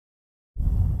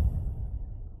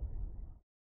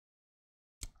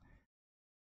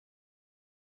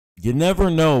you never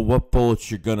know what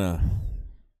bullets you're gonna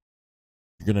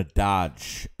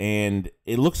dodge, and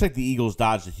it looks like the Eagles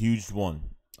dodged a huge one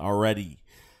already.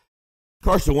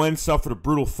 Carson Wentz suffered a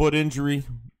brutal foot injury.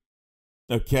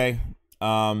 Okay,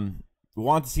 we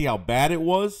wanted to see how bad it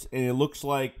was, and it looks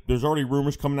like there's already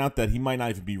rumors coming out that he might not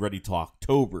even be ready till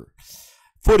October.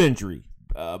 Foot injury,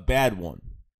 bad one.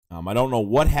 I don't know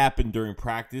what happened during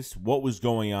practice, what was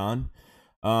going on.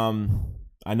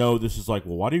 I know this is like,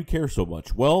 well, why do you care so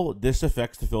much? Well, this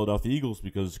affects the Philadelphia Eagles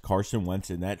because Carson Wentz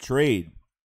in that trade.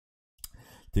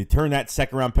 They turn that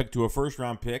second-round pick to a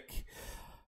first-round pick.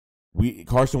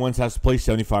 Carson Wentz has to play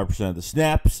 75% of the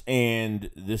snaps, and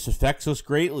this affects us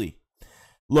greatly.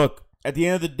 Look, at the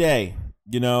end of the day,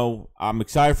 I'm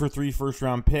excited for 3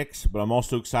 first-round picks, but I'm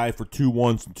also excited for 2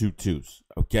 1s and 2 2s.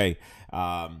 Okay,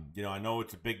 I know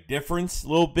it's a big difference, a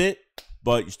little bit,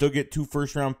 but you still get 2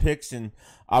 first-round picks, and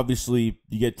obviously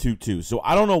you get 2 2s. So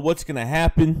I don't know what's going to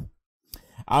happen.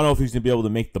 I don't know if he's going to be able to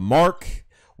make the mark.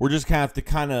 We're just going to have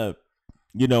to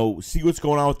see what's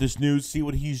going on with this news, see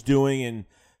what he's doing, and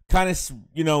kind of,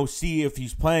 see if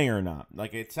he's playing or not.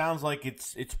 Like, it sounds like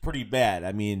it's pretty bad.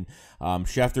 I mean,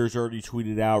 Schefter's already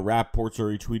tweeted out, Rapport's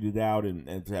already tweeted out,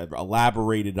 and have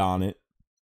elaborated on it.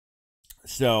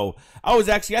 So, I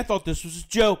thought this was a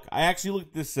joke. I actually looked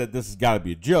at this and said, this has got to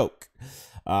be a joke.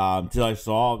 Until I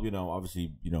saw,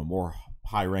 obviously, more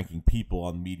high-ranking people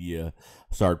on media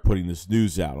started putting this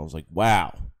news out. I was like,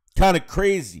 wow, kind of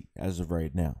crazy as of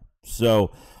right now.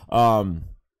 So,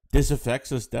 this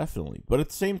affects us definitely. But at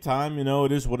the same time,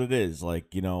 it is what it is.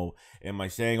 Like, am I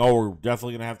saying, oh, we're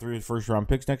definitely going to have 3 first-round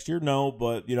picks next year? No,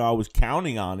 but, I was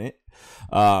counting on it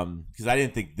because I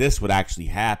didn't think this would actually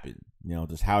happen.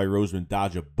 Does Howie Roseman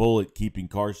dodge a bullet keeping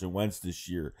Carson Wentz this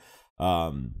year?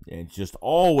 And just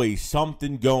always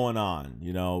something going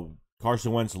on.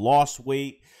 Carson Wentz lost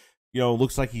weight.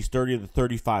 Looks like he's 30 to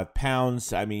 35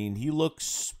 pounds. I mean, he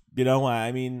looks...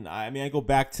 I go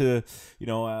back to,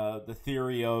 the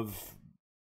theory of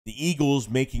the Eagles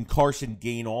making Carson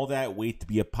gain all that weight to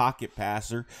be a pocket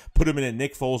passer, put him in a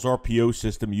Nick Foles RPO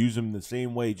system, use him the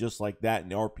same way, just like that in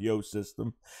the RPO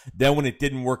system. Then when it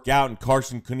didn't work out and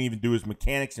Carson couldn't even do his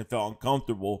mechanics and felt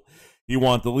uncomfortable, he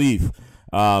wanted to leave.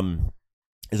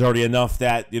 There's already enough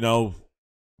that,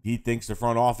 he thinks the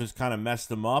front office kind of messed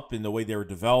him up in the way they were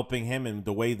developing him and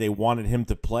the way they wanted him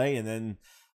to play. And then,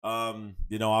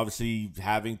 obviously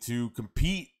having to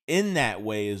compete in that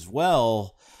way as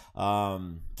well.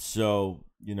 So,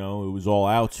 it was all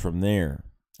outs from there.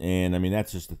 And,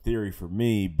 that's just a theory for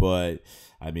me. But,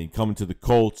 coming to the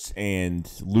Colts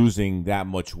and losing that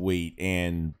much weight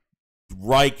and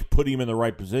Reich putting him in the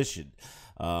right position.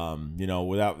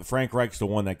 Without Frank Reich's the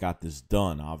one that got this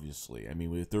done, obviously.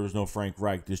 If there was no Frank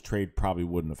Reich, this trade probably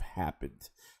wouldn't have happened.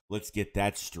 Let's get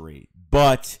that straight.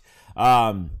 But,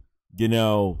 thought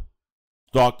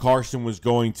Carson was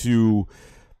going to,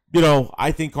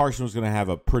 I think Carson was going to have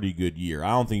a pretty good year. I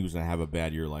don't think he was going to have a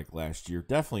bad year like last year.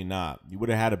 Definitely not. He would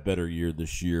have had a better year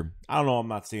this year. I don't know. I'm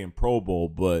not saying Pro Bowl,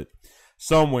 but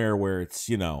somewhere where it's,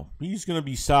 he's going to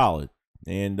be solid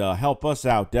and help us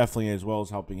out definitely as well as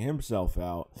helping himself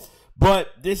out. But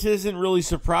this isn't really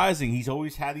surprising. He's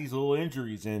always had these little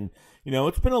injuries and,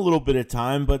 it's been a little bit of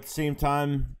time, but at the same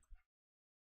time,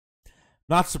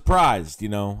 not surprised,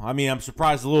 I'm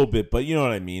surprised a little bit, but you know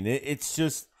what I mean? It's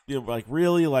just,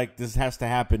 really, this has to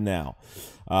happen now.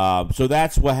 So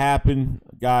that's what happened,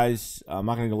 guys. I'm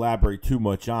not going to elaborate too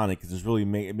much on it because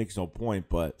it makes no point,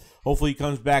 but hopefully he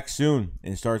comes back soon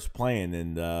and starts playing,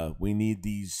 and we need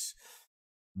this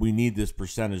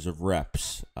percentage of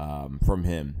reps from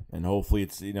him, and hopefully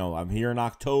it's, I'm here in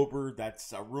October.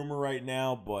 That's a rumor right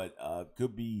now, but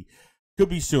could be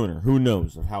sooner. Who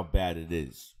knows of how bad it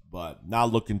is. But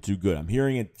not looking too good. I'm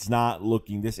hearing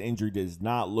this injury does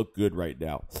not look good right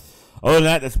now. Other than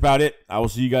that, that's about it. I will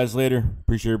see you guys later.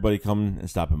 Appreciate everybody coming and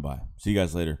stopping by. See you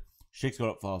guys later. Shakes going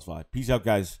up, follows 5. Peace out,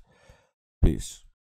 guys. Peace.